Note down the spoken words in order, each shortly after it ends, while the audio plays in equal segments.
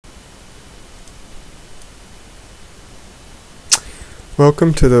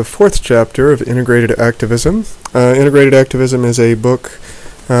Welcome to the fourth chapter of Integrated Activism. Integrated Activism is a book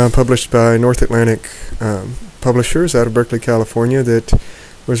published by North Atlantic Publishers out of Berkeley, California, that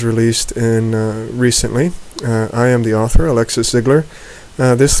was released recently. I am the author, Alexis Ziegler.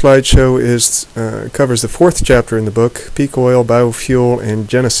 This slideshow covers the fourth chapter in the book, Peak Oil, Biofuel, and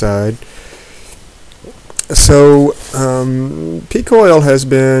Genocide. So, peak oil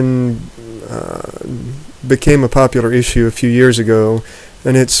became a popular issue a few years ago,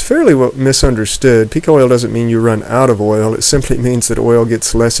 and it's fairly misunderstood. Peak oil doesn't mean you run out of oil. It simply means that oil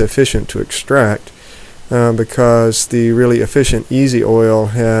gets less efficient to extract because the really efficient, easy oil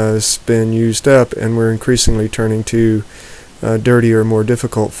has been used up, and we're increasingly turning to dirtier, more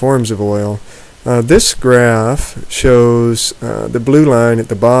difficult forms of oil. This graph shows the blue line at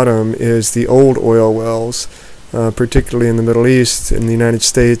the bottom is the old oil wells, particularly in the Middle East, in the United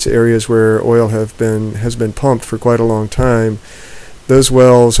States, areas where oil has been pumped for quite a long time. Those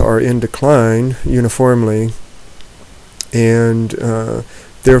wells are in decline uniformly, and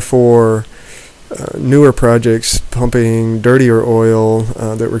therefore newer projects pumping dirtier oil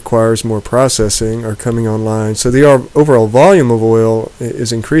that requires more processing are coming online. So the overall volume of oil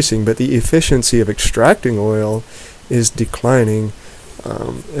is increasing, but the efficiency of extracting oil is declining,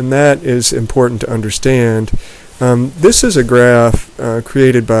 and that is important to understand. This is a graph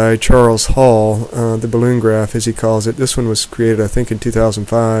created by Charles Hall, the balloon graph as he calls it. This one was created, I think, in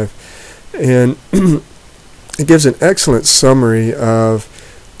 2005, and it gives an excellent summary of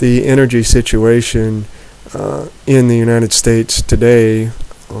the energy situation in the United States today.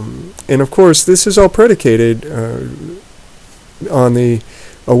 And of course, this is all predicated on the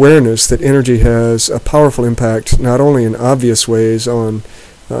awareness that energy has a powerful impact, not only in obvious ways on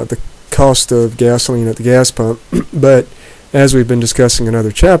the cost of gasoline at the gas pump, but as we've been discussing in other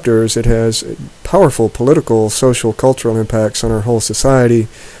chapters, it has powerful political, social, cultural impacts on our whole society,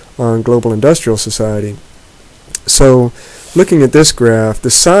 on global industrial society. So, looking at this graph, the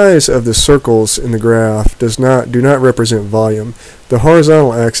size of the circles in the graph do not represent volume. The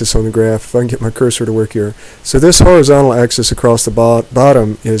horizontal axis on the graph, if I can get my cursor to work here, so this horizontal axis across the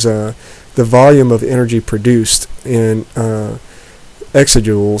bottom is the volume of energy produced in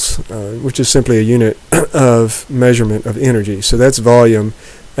exajoules, which is simply a unit of measurement of energy. So that's volume,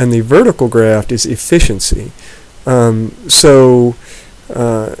 and the vertical graph is efficiency.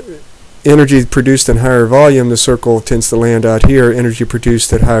 Energy produced in higher volume, the circle tends to land out here. Energy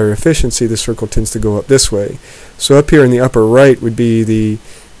produced at higher efficiency, the circle tends to go up this way. So up here in the upper right would be the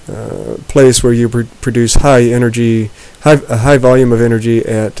place where you produce a high volume of energy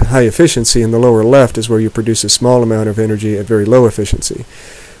at high efficiency, and the lower left is where you produce a small amount of energy at very low efficiency.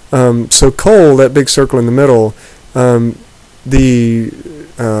 So coal, that big circle in the middle, the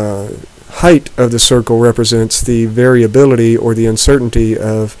height of the circle represents the variability or the uncertainty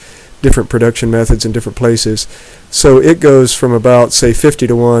of different production methods in different places. So it goes from about, say, 50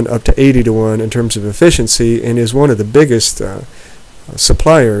 to 1 up to 80 to 1 in terms of efficiency, and is one of the biggest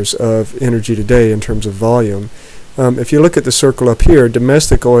suppliers of energy today in terms of volume. If you look at the circle up here,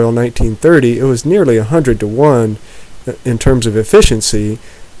 domestic oil 1930, it was nearly 100 to 1 in terms of efficiency.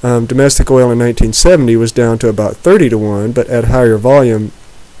 Domestic oil in 1970 was down to about 30 to 1, but at higher volume.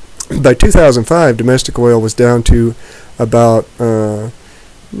 By 2005, domestic oil was down to about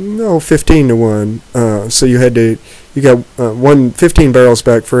 15 to 1. So you got 15 barrels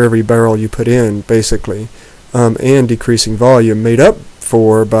back for every barrel you put in, basically, and decreasing volume made up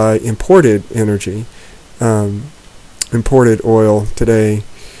for by imported energy, imported oil today.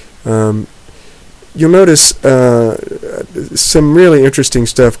 You'll notice some really interesting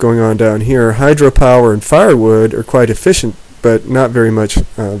stuff going on down here. Hydropower and firewood are quite efficient, but not very much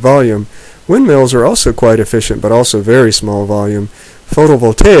volume. Windmills are also quite efficient, but also very small volume.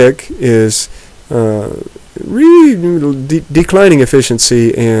 Photovoltaic is really declining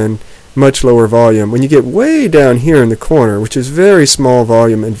efficiency and much lower volume. When you get way down here in the corner, which is very small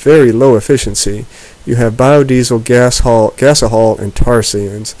volume and very low efficiency, you have biodiesel, gasohol, and tar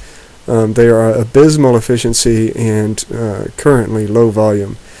sands. They are abysmal efficiency and currently low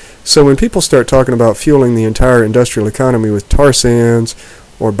volume. So when people start talking about fueling the entire industrial economy with tar sands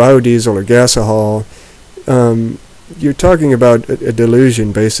or biodiesel or gasohol, you're talking about a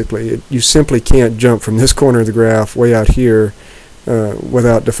delusion, basically. You simply can't jump from this corner of the graph way out here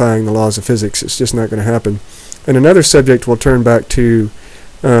without defying the laws of physics. It's just not going to happen. And another subject we'll turn back to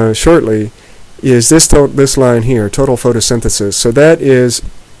shortly is this line here, total photosynthesis. So that is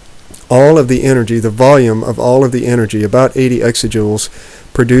all of the energy, the volume of all of the energy, about 80 exajoules,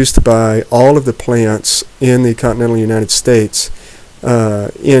 produced by all of the plants in the continental United States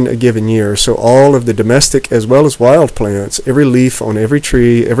in a given year. So all of the domestic as well as wild plants, every leaf on every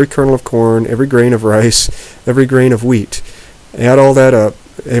tree, every kernel of corn, every grain of rice, every grain of wheat, add all that up,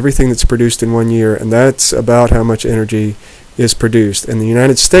 everything that's produced in 1 year, and that's about how much energy is produced. And the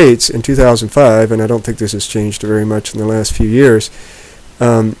United States in 2005, and I don't think this has changed very much in the last few years,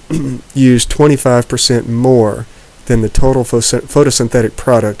 used 25% more than the total photosynthetic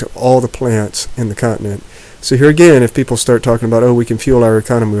product of all the plants in the continent. So here again, if people start talking about, oh, we can fuel our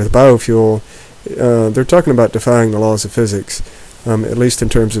economy with biofuel, they're talking about defying the laws of physics, at least in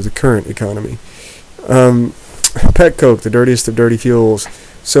terms of the current economy. Pet coke, the dirtiest of dirty fuels.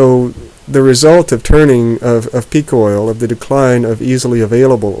 So the result of turning of peak oil, of the decline of easily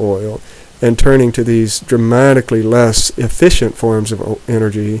available oil, and turning to these dramatically less efficient forms of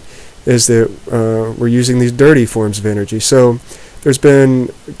energy is that we're using these dirty forms of energy. So there's been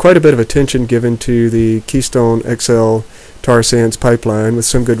quite a bit of attention given to the Keystone XL tar sands pipeline with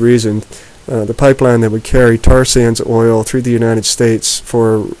some good reason. The pipeline that would carry tar sands oil through the United States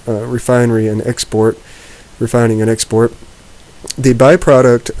for refining and export. The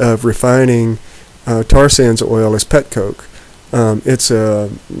byproduct of refining tar sands oil is pet coke. It's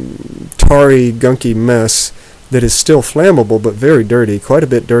a tarry, gunky mess that is still flammable but very dirty, quite a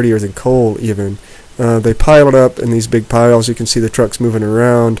bit dirtier than coal even. They pile it up in these big piles. You can see the trucks moving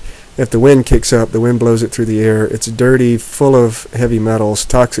around. If the wind kicks up, the wind blows it through the air. It's dirty, full of heavy metals,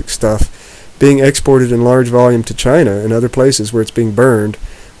 toxic stuff, being exported in large volume to China and other places where it's being burned,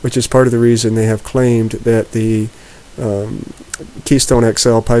 which is part of the reason they have claimed that the Keystone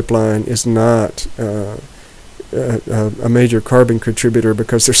XL pipeline is not a major carbon contributor,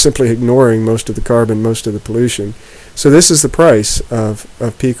 because they're simply ignoring most of the carbon, most of the pollution. So this is the price of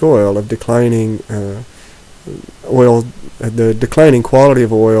peak oil, of declining oil, the declining quality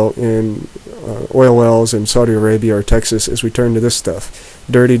of oil in oil wells in Saudi Arabia or Texas as we turn to this stuff.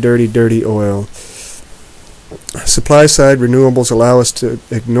 Dirty, dirty, dirty oil. Supply side renewables allow us to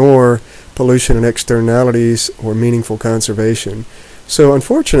ignore pollution and externalities or meaningful conservation. So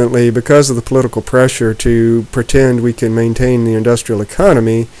unfortunately, because of the political pressure to pretend we can maintain the industrial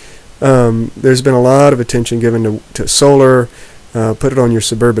economy, there's been a lot of attention given to solar. Put it on your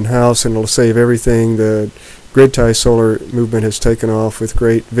suburban house and it'll save everything. The grid tie solar movement has taken off with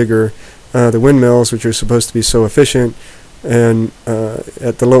great vigor. The windmills, which are supposed to be so efficient, and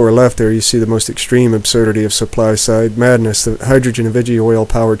at the lower left there you see the most extreme absurdity of supply side madness, the hydrogen and veggie oil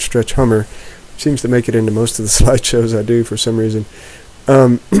powered stretch Hummer. Seems to make it into most of the slideshows I do for some reason.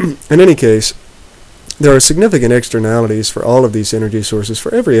 In any case, there are significant externalities for all of these energy sources,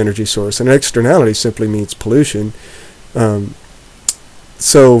 for every energy source. And externality simply means pollution.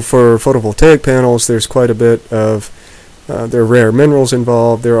 So for photovoltaic panels, there's quite a bit of, there are rare minerals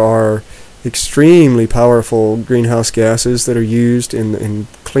involved. There are extremely powerful greenhouse gases that are used in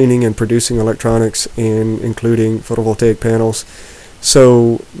cleaning and producing electronics, including photovoltaic panels.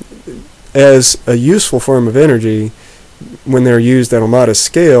 So as a useful form of energy, when they're used at a modest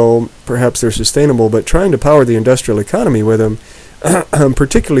scale, perhaps they're sustainable, but trying to power the industrial economy with them,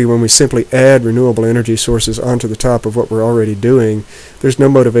 particularly when we simply add renewable energy sources onto the top of what we're already doing, there's no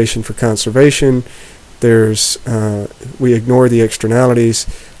motivation for conservation. We ignore the externalities.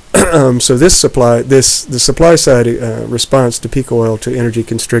 So the supply side response to peak oil, to energy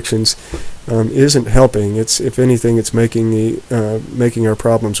constrictions, isn't helping. If anything, it's making our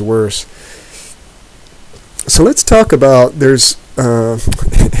problems worse. So let's talk about,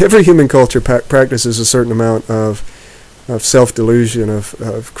 every human culture practices a certain amount of self-delusion,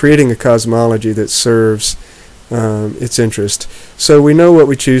 of creating a cosmology that serves its interest. So we know what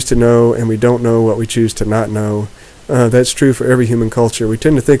we choose to know, and we don't know what we choose to not know. That's true for every human culture. We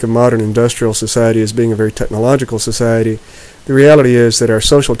tend to think of modern industrial society as being a very technological society. The reality is that our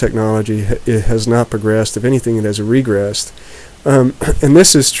social technology has not progressed. If anything, it has regressed. And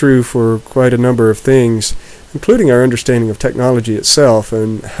this is true for quite a number of things, including our understanding of technology itself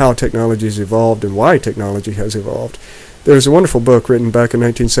and how technology has evolved and why technology has evolved. There's a wonderful book written back in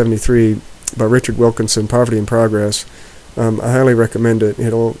 1973 by Richard Wilkinson, Poverty and Progress. I highly recommend it.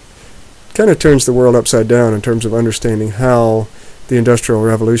 It'll kind of turns the world upside down in terms of understanding how the Industrial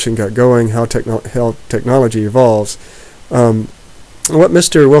Revolution got going, how technology evolves. What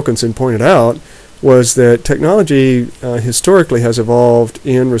Mr. Wilkinson pointed out was that technology historically has evolved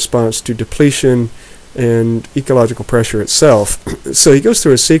in response to depletion and ecological pressure itself. So he goes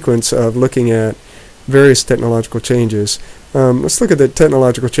through a sequence of looking at various technological changes. Let's look at the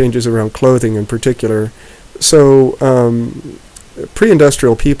technological changes around clothing in particular. So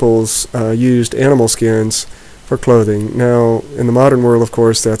pre-industrial peoples used animal skins for clothing. Now, in the modern world, of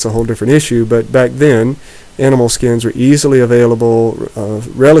course, that's a whole different issue, but back then, animal skins were easily available,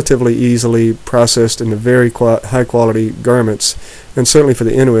 relatively easily processed into very high quality garments. And certainly for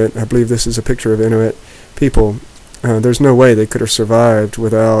the Inuit, I believe this is a picture of Inuit people, there's no way they could have survived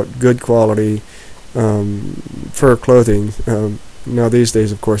without good quality fur clothing. Now these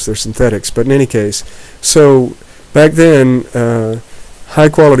days, of course, they're synthetics, but in any case, so back then, high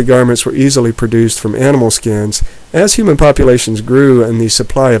quality garments were easily produced from animal skins. As human populations grew and the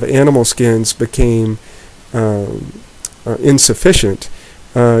supply of animal skins became insufficient,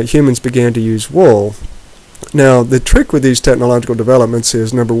 humans began to use wool. Now, the trick with these technological developments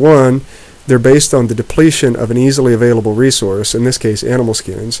is, number one, they're based on the depletion of an easily available resource, in this case animal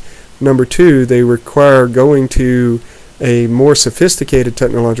skins. Number two, they require going to a more sophisticated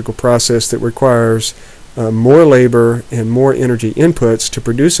technological process that requires more labor and more energy inputs to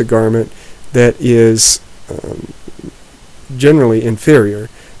produce a garment that is generally inferior.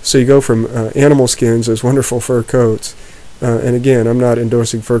 So you go from animal skins, those wonderful fur coats, and again, I'm not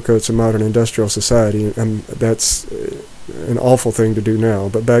endorsing fur coats in modern industrial society. That's an awful thing to do now,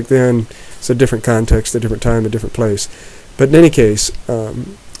 but back then it's a different context, a different time, a different place. But in any case,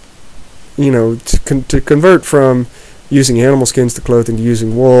 you know, to convert from using animal skins to clothing to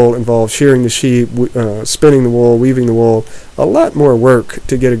using wool involves shearing the sheep, spinning the wool, weaving the wool, a lot more work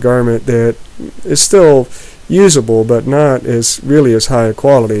to get a garment that is still usable but not as really as high a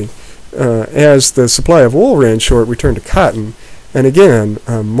quality. As the supply of wool ran short, we turned to cotton, and again,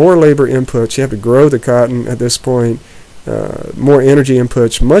 more labor inputs. You have to grow the cotton at this point, more energy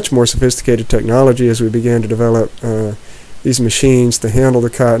inputs, much more sophisticated technology as we began to develop these machines to handle the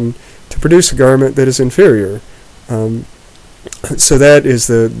cotton to produce a garment that is inferior. So that is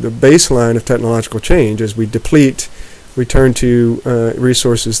the baseline of technological change. As we deplete, we turn to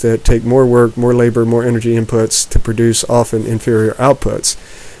resources that take more work, more labor, more energy inputs to produce often inferior outputs.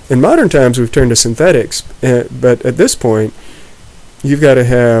 In modern times, we've turned to synthetics, but at this point, you've got to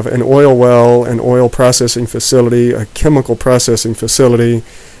have an oil well, an oil processing facility, a chemical processing facility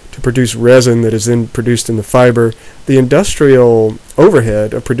to produce resin that is then produced in the fiber. The industrial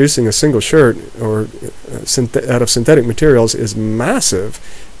overhead of producing a single shirt or out of synthetic materials is massive.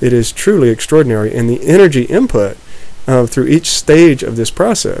 It is truly extraordinary, and the energy input through each stage of this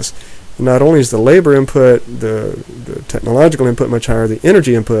process, not only is the labor input, the technological input much higher, the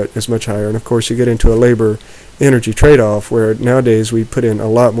energy input is much higher, and of course you get into a labor-energy trade-off where nowadays we put in a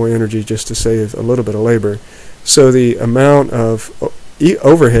lot more energy just to save a little bit of labor. So the amount of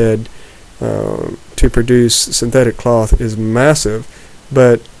overhead to produce synthetic cloth is massive,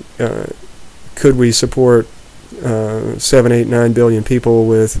 but could we support 7, 8, 9 billion people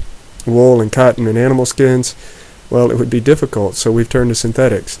with wool and cotton and animal skins? Well, it would be difficult, so we've turned to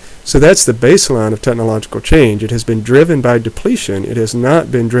synthetics. So that's the baseline of technological change. It has been driven by depletion. It has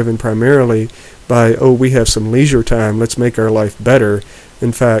not been driven primarily by, oh, we have some leisure time, let's make our life better.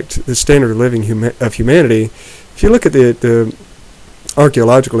 In fact, the standard of living of humanity, if you look at the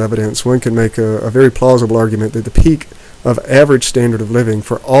archaeological evidence, one can make a very plausible argument that the peak of average standard of living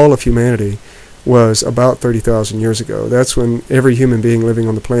for all of humanity was about 30,000 years ago. That's when every human being living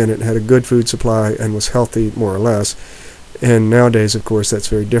on the planet had a good food supply and was healthy, more or less. And nowadays, of course, that's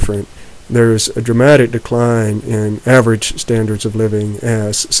very different. There's a dramatic decline in average standards of living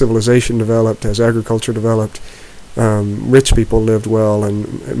as civilization developed, as agriculture developed. Rich people lived well,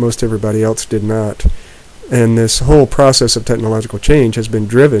 and most everybody else did not. And this whole process of technological change has been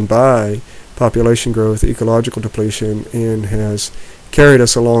driven by population growth, ecological depletion, and has carried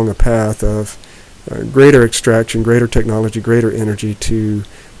us along a path of greater extraction, greater technology, greater energy to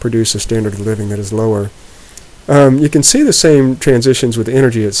produce a standard of living that is lower. You can see the same transitions with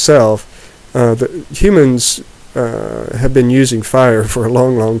energy itself. The humans have been using fire for a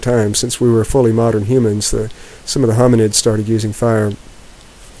long, long time. Since we were fully modern humans, some of the hominids started using fire.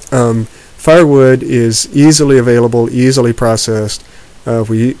 Firewood is easily available, easily processed.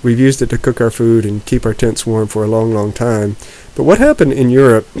 We've used it to cook our food and keep our tents warm for a long, long time. But what happened in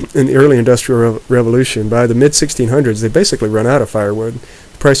Europe in the early Industrial Revolution, by the mid-1600s, they basically run out of firewood.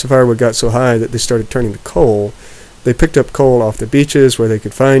 The price of firewood got so high that they started turning to coal. They picked up coal off the beaches where they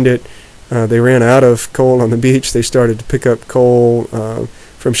could find it. They ran out of coal on the beach. They started to pick up coal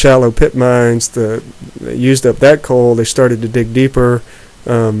from shallow pit mines. They used up that coal. They started to dig deeper.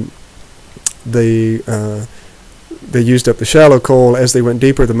 They used up the shallow coal. As they went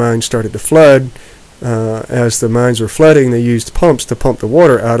deeper, the mines started to flood. As the mines were flooding, they used pumps to pump the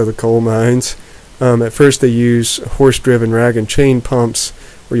water out of the coal mines. At first they used horse-driven rag and chain pumps,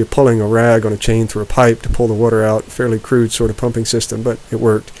 where you're pulling a rag on a chain through a pipe to pull the water out. Fairly crude sort of pumping system, but it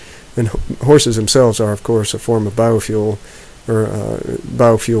worked. And horses themselves are, of course, a form of biofuel.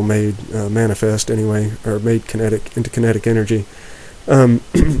 biofuel made manifest anyway, or made into kinetic energy.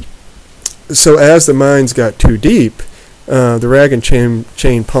 So as the mines got too deep, the rag and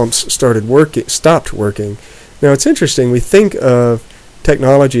chain pumps stopped working. Now it's interesting, we think of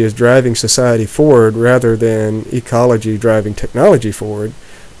technology as driving society forward rather than ecology driving technology forward.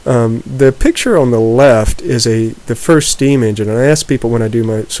 The picture on the left is the first steam engine, and I ask people when I do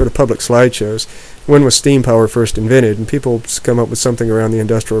my sort of public slideshows, when was steam power first invented? And people come up with something around the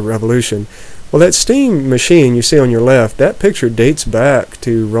Industrial Revolution. Well, that steam machine you see on your left, that picture dates back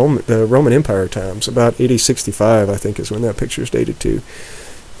to the Roman Empire times, about 8065, I think, is when that picture is dated to.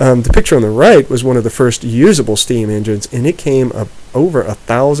 The picture on the right was one of the first usable steam engines, and it came up over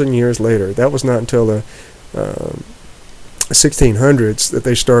 1,000 years later. That was not until the 1600s that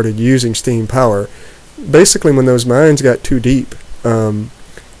they started using steam power. Basically, when those mines got too deep and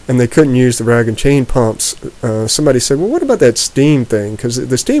they couldn't use the rag and chain pumps, somebody said, well, what about that steam thing? Because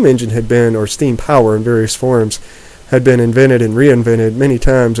the steam engine had been, or steam power in various forms, had been invented and reinvented many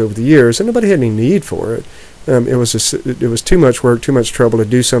times over the years, and nobody had any need for it. It was too much work, too much trouble to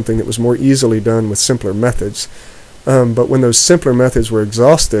do something that was more easily done with simpler methods. But when those simpler methods were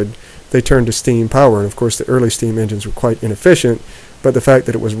exhausted, they turned to steam power, and of course the early steam engines were quite inefficient, but the fact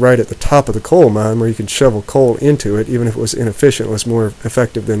that it was right at the top of the coal mine where you could shovel coal into it, even if it was inefficient, was more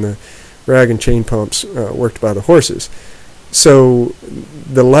effective than the rag and chain pumps worked by the horses. So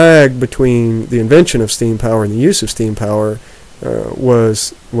the lag between the invention of steam power and the use of steam power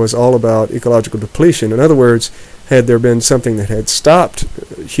was all about ecological depletion. In other words, had there been something that had stopped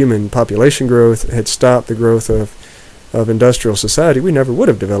human population growth, had stopped the growth of industrial society, we never would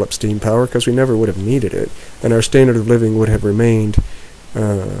have developed steam power because we never would have needed it, and our standard of living would have remained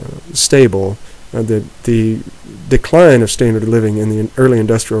stable. The decline of standard of living in the early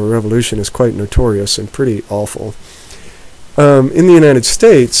industrial revolution is quite notorious and pretty awful. In the United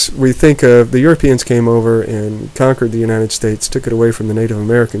States, we think of the Europeans came over and conquered the United States, took it away from the Native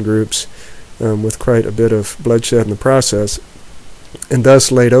American groups with quite a bit of bloodshed in the process, and thus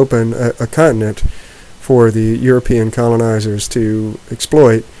laid open a continent for the European colonizers to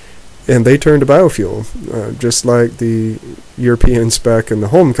exploit, and they turned to biofuel, just like the Europeans back in the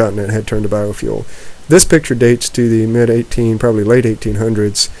home continent had turned to biofuel. This picture dates to the probably late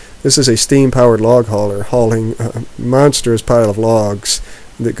 1800s. This is a steam-powered log hauler hauling a monstrous pile of logs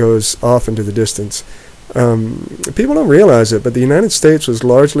that goes off into the distance. People don't realize it, but the United States was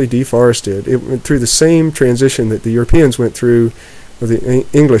largely deforested. It went through the same transition that the Europeans went through, or the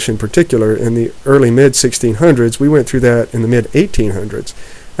English in particular, in the early mid-1600s. We went through that in the mid-1800s.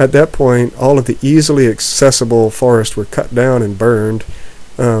 At that point, all of the easily accessible forests were cut down and burned,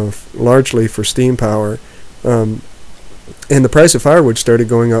 largely for steam power. And the price of firewood started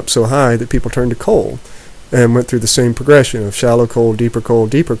going up so high that people turned to coal and went through the same progression of shallow coal, deeper coal,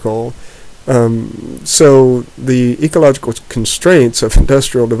 deeper coal. So the ecological constraints of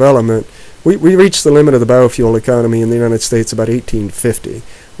industrial development, we reached the limit of the biofuel economy in the United States about 1850,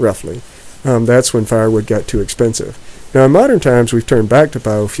 roughly. That's when firewood got too expensive. Now in modern times we've turned back to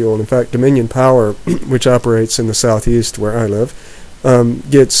biofuel. In fact, Dominion Power, which operates in the southeast where I live,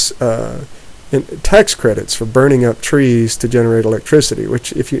 gets tax credits for burning up trees to generate electricity,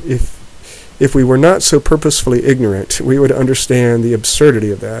 which if we were not so purposefully ignorant, we would understand the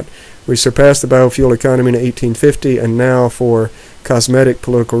absurdity of that. We surpassed the biofuel economy in 1850, and now for cosmetic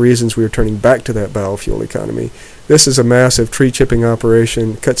political reasons we are turning back to that biofuel economy. This is a massive tree chipping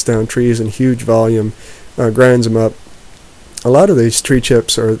operation, cuts down trees in huge volume, grinds them up. A lot of these tree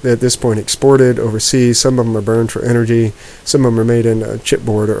chips are at this point exported overseas. Some of them are burned for energy. Some of them are made in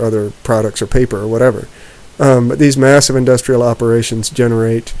chipboard or other products or paper or whatever. But these massive industrial operations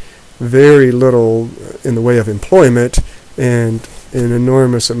generate very little in the way of employment and an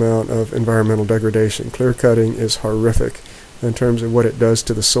enormous amount of environmental degradation. Clear cutting is horrific in terms of what it does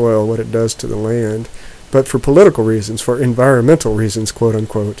to the soil, what it does to the land. But for political reasons, for environmental reasons, quote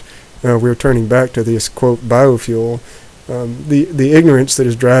unquote, we're turning back to this, quote, biofuel. The ignorance that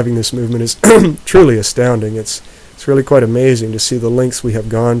is driving this movement is truly astounding. It's really quite amazing to see the lengths we have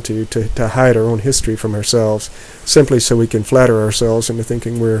gone to hide our own history from ourselves, simply so we can flatter ourselves into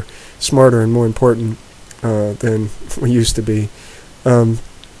thinking we're smarter and more important than we used to be.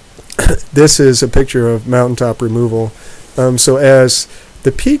 This is a picture of mountaintop removal. So as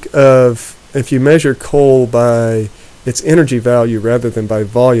the peak of, if you measure coal by its energy value rather than by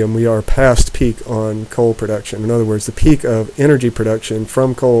volume, we are past peak on coal production. In other words, the peak of energy production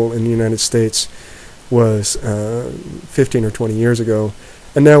from coal in the United States was 15 or 20 years ago,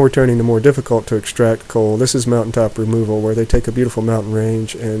 and now we're turning to more difficult to extract coal. This is mountaintop removal, where they take a beautiful mountain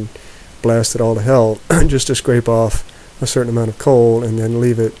range and blast it all to hell just to scrape off a certain amount of coal and then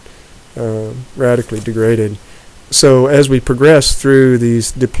leave it radically degraded. So as we progress through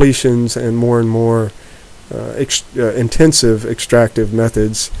these depletions and more intensive extractive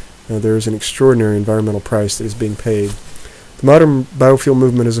methods, there is an extraordinary environmental price that is being paid. The modern biofuel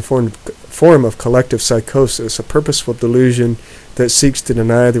movement is a form of collective psychosis, a purposeful delusion that seeks to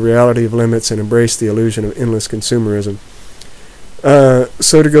deny the reality of limits and embrace the illusion of endless consumerism.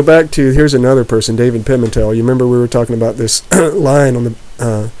 So to go back to, here's another person, David Pimentel. You remember we were talking about this line on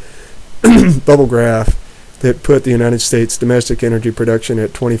the bubble graph that put the United States domestic energy production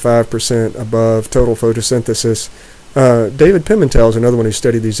at 25% above total photosynthesis. David Pimentel is another one who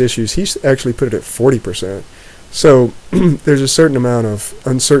studied these issues. He's actually put it at 40%. So there's a certain amount of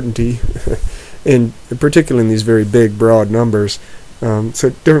uncertainty, particularly in these very big, broad numbers. So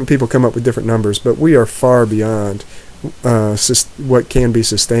different people come up with different numbers, but we are far beyond what can be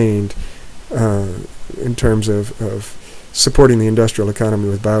sustained in terms of supporting the industrial economy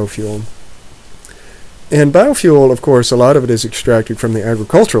with biofuel. And biofuel, of course, a lot of it is extracted from the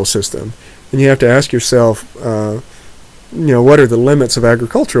agricultural system. And you have to ask yourself, what are the limits of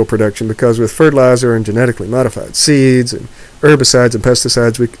agricultural production? Because with fertilizer and genetically modified seeds and herbicides and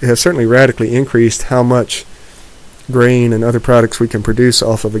pesticides, we have certainly radically increased how much grain and other products we can produce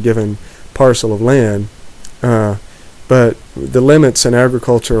off of a given parcel of land. But the limits in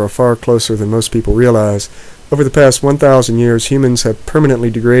agriculture are far closer than most people realize. Over the past 1,000 years, humans have permanently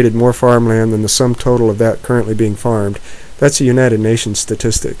degraded more farmland than the sum total of that currently being farmed. That's a United Nations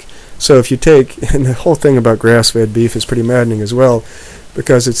statistic. So if you take, and the whole thing about grass-fed beef is pretty maddening as well,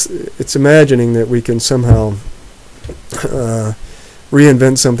 because it's imagining that we can somehow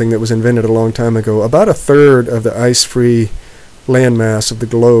reinvent something that was invented a long time ago. About a third of the ice-free landmass of the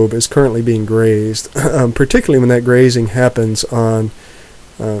globe is currently being grazed, particularly when that grazing happens on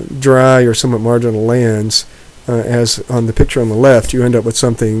dry or somewhat marginal lands. As on the picture on the left, you end up with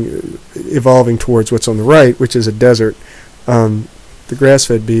something evolving towards what's on the right, which is a desert. The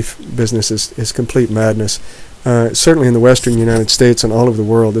grass-fed beef business is complete madness. Certainly in the western United States and all over the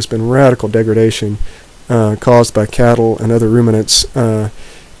world, there's been radical degradation caused by cattle and other ruminants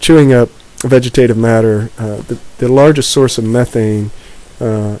chewing up vegetative matter. The largest source of methane,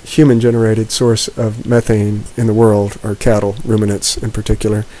 human-generated source of methane in the world, are cattle, ruminants in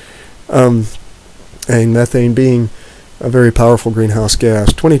particular. And methane being a very powerful greenhouse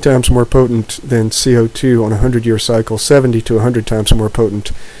gas, 20 times more potent than CO2 on a 100-year cycle, 70 to 100 times more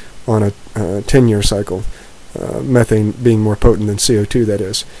potent on a 10-year cycle. Methane being more potent than CO2, that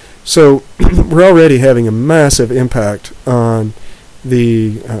is. So we're already having a massive impact on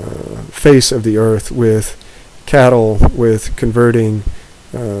the face of the earth with cattle, with converting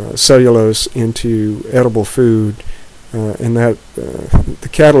cellulose into edible food, and that the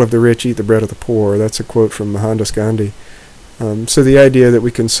cattle of the rich eat the bread of the poor. That's a quote from Mohandas Gandhi. So the idea that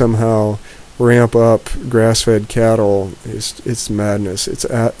we can somehow ramp up grass-fed cattle it's madness. It's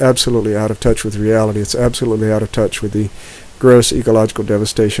absolutely out of touch with reality. It's absolutely out of touch with the gross ecological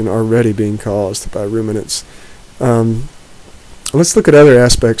devastation already being caused by ruminants. Let's look at other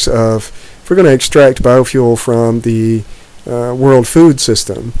aspects of, if we're going to extract biofuel from the world food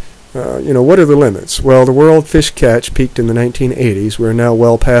system, what are the limits? Well, the world fish catch peaked in the 1980s. We're now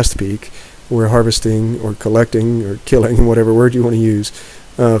well past peak. We're harvesting or collecting or killing, whatever word you want to use,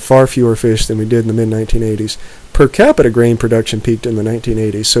 far fewer fish than we did in the mid-1980s. Per capita grain production peaked in the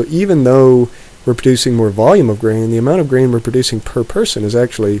 1980s. So even though we're producing more volume of grain, the amount of grain we're producing per person is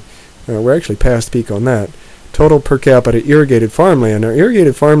actually, we're actually past peak on that. Total per capita irrigated farmland. Now,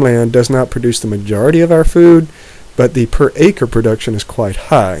 irrigated farmland does not produce the majority of our food, but the per acre production is quite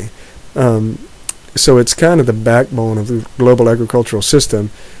high. So it's kind of the backbone of the global agricultural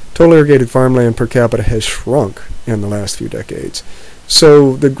system. Total irrigated farmland per capita has shrunk in the last few decades.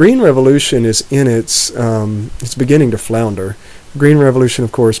 So the Green Revolution is in it's beginning to flounder. Green Revolution,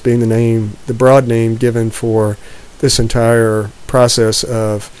 of course, being the broad name given for this entire process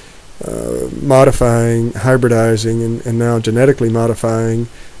of modifying, hybridizing, and now genetically modifying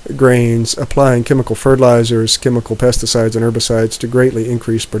grains, applying chemical fertilizers, chemical pesticides, and herbicides to greatly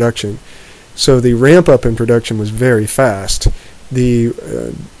increase production. So the ramp up in production was very fast.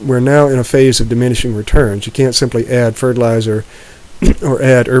 We're now in a phase of diminishing returns. You can't simply add fertilizer or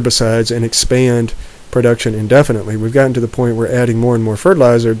add herbicides and expand production indefinitely. We've gotten to the point where adding more and more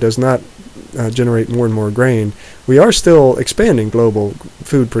fertilizer does not generate more and more grain. We are still expanding global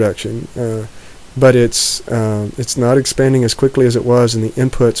food production, but it's not expanding as quickly as it was, and the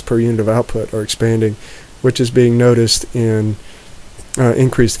inputs per unit of output are expanding, which is being noticed in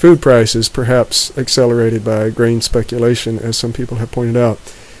increased food prices, perhaps accelerated by grain speculation, as some people have pointed out.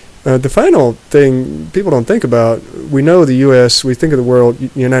 The final thing people don't think about, we know the U.S., we think of the world,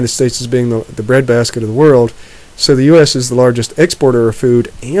 the United States as being the breadbasket of the world, so the U.S. is the largest exporter of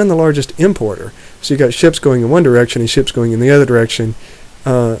food and the largest importer. So you've got ships going in one direction and ships going in the other direction,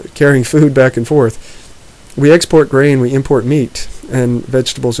 carrying food back and forth. We export grain, we import meat and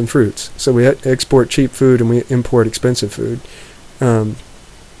vegetables and fruits. So we export cheap food and we import expensive food.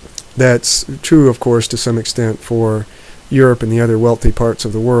 That's true, of course, to some extent for Europe and the other wealthy parts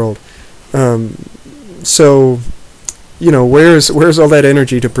of the world. So, where's all that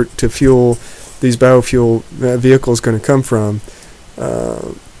energy to fuel these biofuel vehicles going to come from?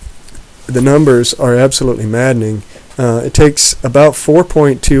 The numbers are absolutely maddening. It takes about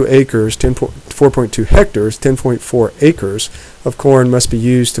 4.2 acres, 4.2 hectares, 10.4 acres of corn must be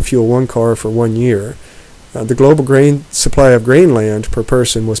used to fuel one car for 1 year. The global grain supply of grain land per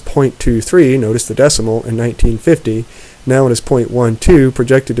person was 0.23, notice the decimal, in 1950. Now it is 0.12,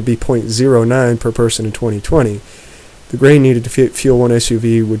 projected to be 0.09 per person in 2020. The grain needed to fuel one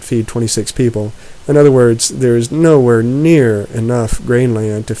SUV would feed 26 people. In other words, there is nowhere near enough grain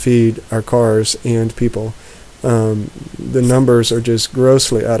land to feed our cars and people. The numbers are just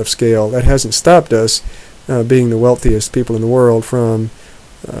grossly out of scale. That hasn't stopped us, being the wealthiest people in the world, from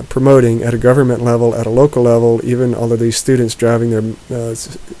promoting at a government level, at a local level, even all of these students driving their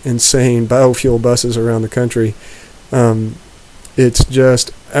insane biofuel buses around the country. It's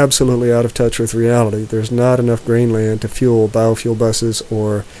just absolutely out of touch with reality. There's not enough grain land to fuel biofuel buses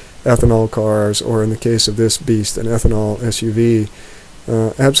or ethanol cars, or in the case of this beast, an ethanol SUV.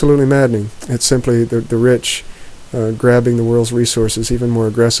 Absolutely maddening. It's simply the rich grabbing the world's resources even more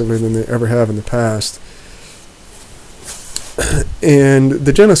aggressively than they ever have in the past. And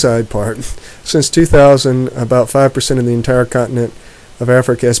the genocide part. Since 2000, about 5% of the entire continent of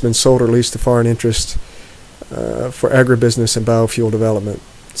Africa has been sold or leased to foreign interests for agribusiness and biofuel development.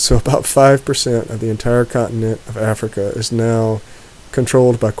 So about 5% of the entire continent of Africa is now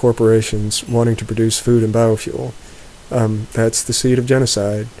controlled by corporations wanting to produce food and biofuel. That's the seed of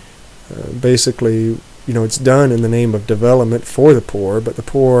genocide. Basically, it's done in the name of development for the poor, but the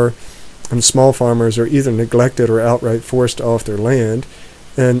poor and small farmers are either neglected or outright forced off their land.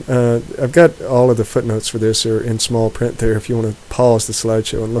 And I've got all of the footnotes for this are in small print there if you want to pause the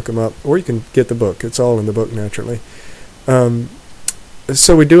slideshow and look them up, or you can get the book. It's all in the book, naturally.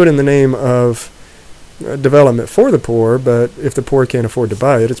 So we do it in the name of development for the poor, but if the poor can't afford to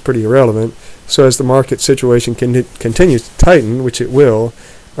buy it, it's pretty irrelevant. So as the market situation continues to tighten, which it will,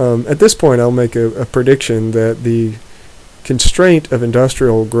 at this point I'll make a prediction that the constraint of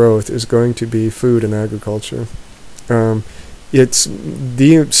industrial growth is going to be food and agriculture. It's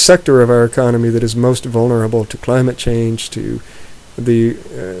the sector of our economy that is most vulnerable to climate change, to the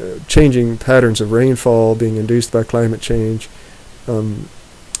changing patterns of rainfall being induced by climate change.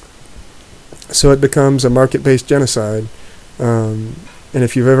 So it becomes a market-based genocide. And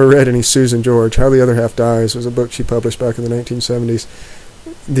if you've ever read any Susan George, How the Other Half Dies, was a book she published back in the 1970s.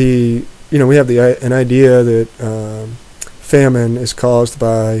 We have an idea that famine is caused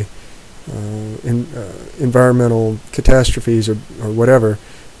by environmental catastrophes or whatever.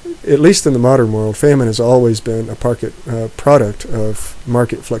 At least in the modern world, famine has always been a product of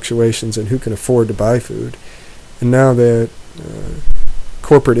market fluctuations and who can afford to buy food. And now that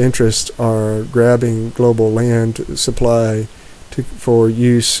corporate interests are grabbing global land supply for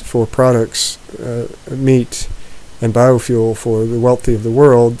use for products, meat and biofuel for the wealthy of the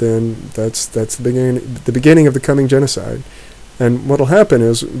world, then that's the beginning of the coming genocide. And what will happen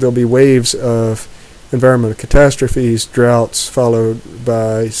is there'll be waves of environmental catastrophes, droughts, followed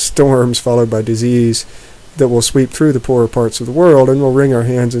by storms, followed by disease, that will sweep through the poorer parts of the world, and we'll wring our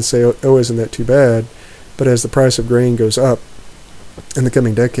hands and say, oh, isn't that too bad? But as the price of grain goes up in the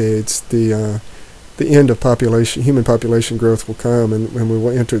coming decades, the end of human population growth will come, and we will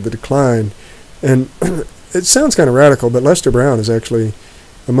enter the decline. And it sounds kind of radical, but Lester Brown is actually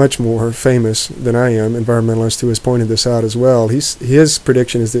a much more famous than I am environmentalist who has pointed this out as well. His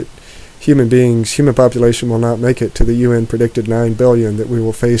prediction is that human population will not make it to the UN predicted 9 billion, that we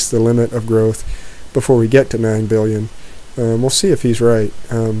will face the limit of growth before we get to 9 billion. We'll see if he's right.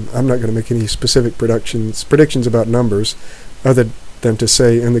 I'm not going to make any specific predictions about numbers, other than to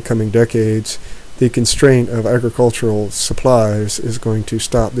say in the coming decades, the constraint of agricultural supplies is going to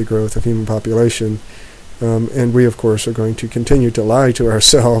stop the growth of human population. And we, of course, are going to continue to lie to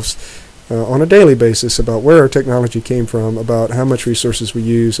ourselves on a daily basis about where our technology came from, about how much resources we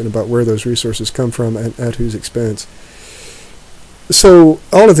use, and about where those resources come from and at whose expense. So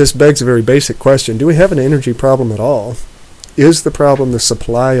all of this begs a very basic question. Do we have an energy problem at all? Is the problem the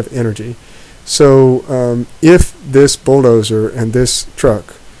supply of energy? So if this bulldozer and this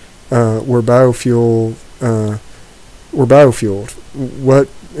truck were biofueled, what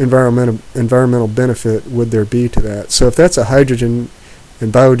environmental benefit would there be to that? So if that's a hydrogen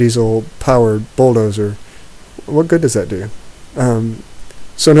and biodiesel powered bulldozer, what good does that do?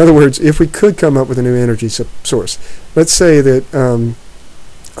 So in other words, if we could come up with a new energy source, let's say that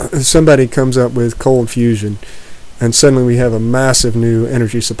somebody comes up with cold fusion, and suddenly we have a massive new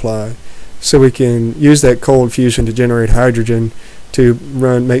energy supply. So we can use that cold fusion to generate hydrogen to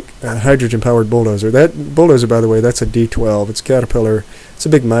make a hydrogen-powered bulldozer. That bulldozer, by the way, that's a D12. It's Caterpillar. It's a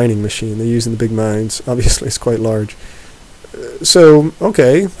big mining machine they use in the big mines. Obviously, it's quite large. So,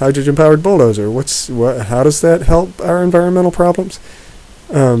 okay, hydrogen-powered bulldozer. How does that help our environmental problems?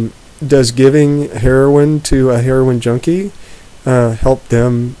 Does giving heroin to a heroin junkie help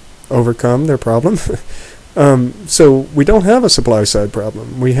them overcome their problem? So we don't have a supply-side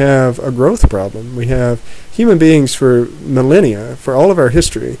problem. We have a growth problem. We have human beings for millennia, for all of our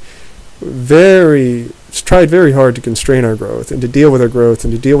history, tried very hard to constrain our growth and to deal with our growth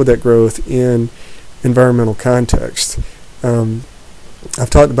and to deal with that growth in environmental context. I've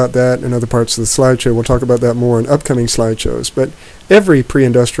talked about that in other parts of the slideshow. We'll talk about that more in upcoming slideshows. But every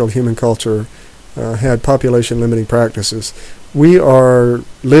pre-industrial human culture had population-limiting practices. We are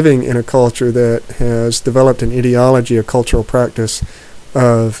living in a culture that has developed an ideology, a cultural practice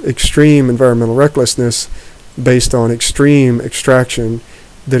of extreme environmental recklessness based on extreme extraction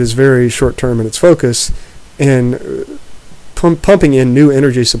that is very short-term in its focus, and pumping in new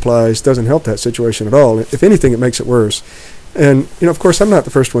energy supplies doesn't help that situation at all. If anything, it makes it worse. And, of course, I'm not the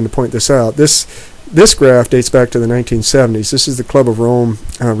first one to point this out. This graph dates back to the 1970s. This is the Club of Rome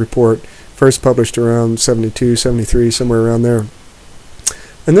report, first published around 72, 73, somewhere around there.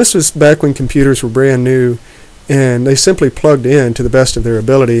 And this was back when computers were brand new, and they simply plugged in, to the best of their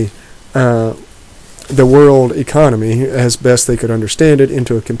ability, the world economy, as best they could understand it,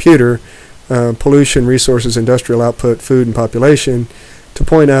 into a computer, pollution, resources, industrial output, food, and population, to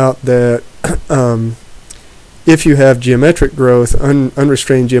point out that if you have geometric growth,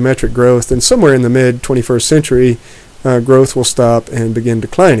 unrestrained geometric growth, then somewhere in the mid-21st century, growth will stop and begin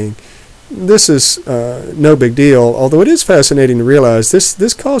declining. This is no big deal, although it is fascinating to realize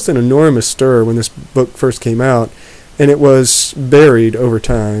this caused an enormous stir when this book first came out, and it was buried over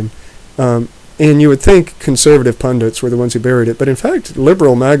time. And you would think conservative pundits were the ones who buried it, but in fact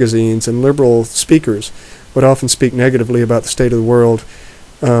liberal magazines and liberal speakers would often speak negatively about the state of the world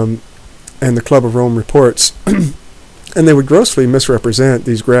and the Club of Rome reports, and they would grossly misrepresent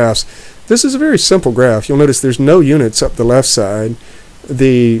these graphs. This is a very simple graph. You'll notice there's no units up the left side.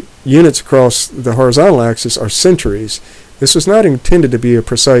 The units across the horizontal axis are centuries. This was not intended to be a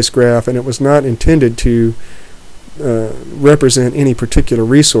precise graph, and it was not intended to represent any particular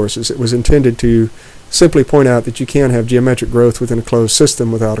resources. It was intended to simply point out that you can have geometric growth within a closed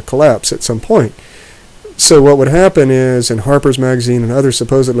system without a collapse at some point. So what would happen is, in Harper's Magazine and other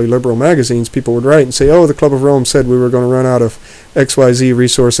supposedly liberal magazines, people would write and say, oh, the Club of Rome said we were going to run out of XYZ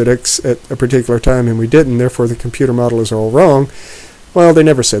resource at a particular time, and we didn't, therefore the computer model is all wrong. Well, they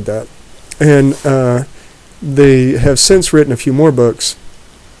never said that. And they have since written a few more books.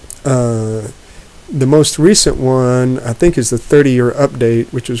 The most recent one, I think, is the 30-year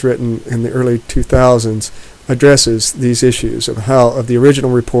update, which was written in the early 2000s, addresses these issues of the original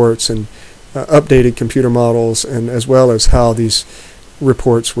reports and updated computer models, and as well as how these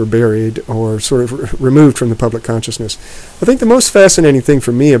reports were buried or sort of removed from the public consciousness. I think the most fascinating thing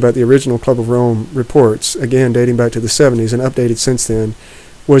for me about the original Club of Rome reports, again dating back to the 70s and updated since then,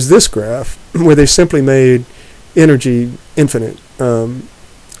 was this graph where they simply made energy infinite.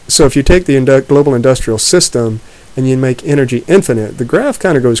 So if you take the global industrial system and you make energy infinite, the graph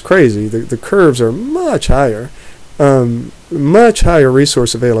kind of goes crazy. The curves are much higher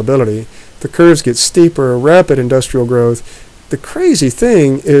resource availability. The curves get steeper, rapid industrial growth. The crazy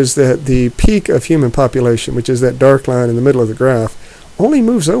thing is that the peak of human population, which is that dark line in the middle of the graph, only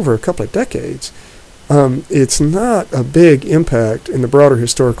moves over a couple of decades. It's not a big impact in the broader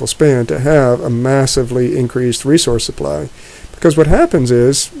historical span to have a massively increased resource supply. Because what happens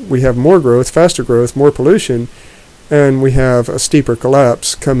is we have more growth, faster growth, more pollution, and we have a steeper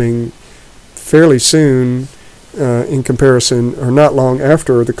collapse coming fairly soon in comparison, or not long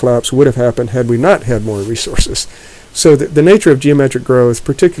after the collapse would have happened had we not had more resources. So the nature of geometric growth,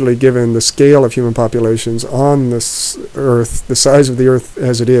 particularly given the scale of human populations on this Earth, the size of the Earth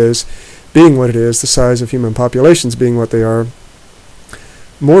as it is, being what it is, the size of human populations being what they are,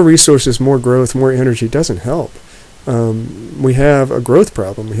 more resources, more growth, more energy doesn't help. We have a growth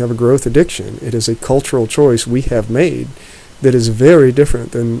problem. We have a growth addiction. It is a cultural choice we have made that is very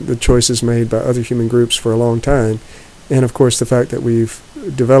different than the choices made by other human groups for a long time. And of course the fact that we've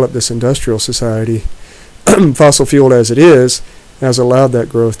developed this industrial society, fossil fuel as it is, has allowed that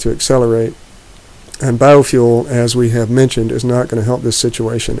growth to accelerate. And biofuel, as we have mentioned, is not going to help this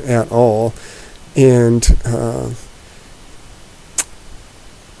situation at all. And I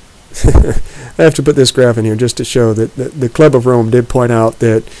have to put this graph in here just to show that the Club of Rome did point out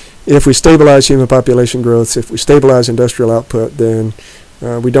that if we stabilize human population growth, if we stabilize industrial output, then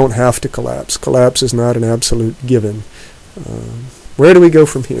we don't have to collapse. Collapse is not an absolute given. Where do we go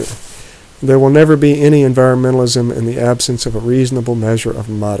from here? There will never be any environmentalism in the absence of a reasonable measure of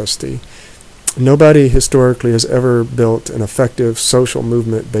modesty. Nobody historically has ever built an effective social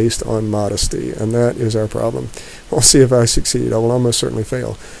movement based on modesty, and that is our problem. We'll see if I succeed. I will almost certainly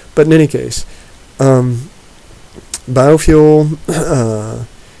fail. But in any case, biofuel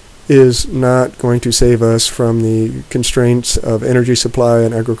is not going to save us from the constraints of energy supply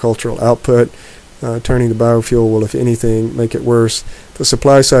and agricultural output. Turning to biofuel will, if anything, make it worse. The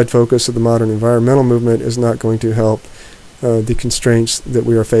supply side focus of the modern environmental movement is not going to help the constraints that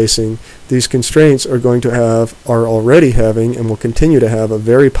we are facing. These constraints are going to have, are already having, and will continue to have a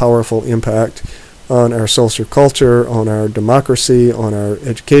very powerful impact on our social culture, on our democracy, on our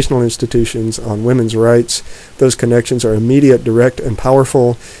educational institutions, on women's rights. Those connections are immediate, direct, and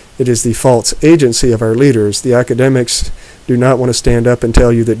powerful. It is the false agency of our leaders. The academics do not want to stand up and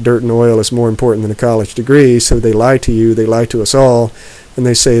tell you that dirt and oil is more important than a college degree, so they lie to you, they lie to us all, and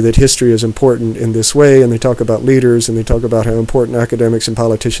they say that history is important in this way, and they talk about leaders, and they talk about how important academics and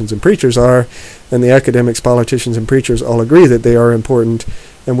politicians and preachers are, and the academics, politicians, and preachers all agree that they are important,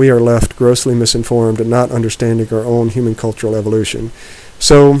 and we are left grossly misinformed and not understanding our own human cultural evolution.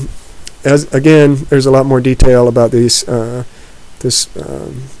 So, again, there's a lot more detail about this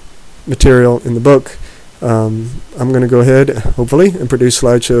material in the book. I'm going to go ahead, hopefully, and produce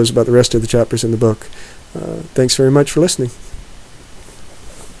slideshows about the rest of the chapters in the book. Thanks very much for listening.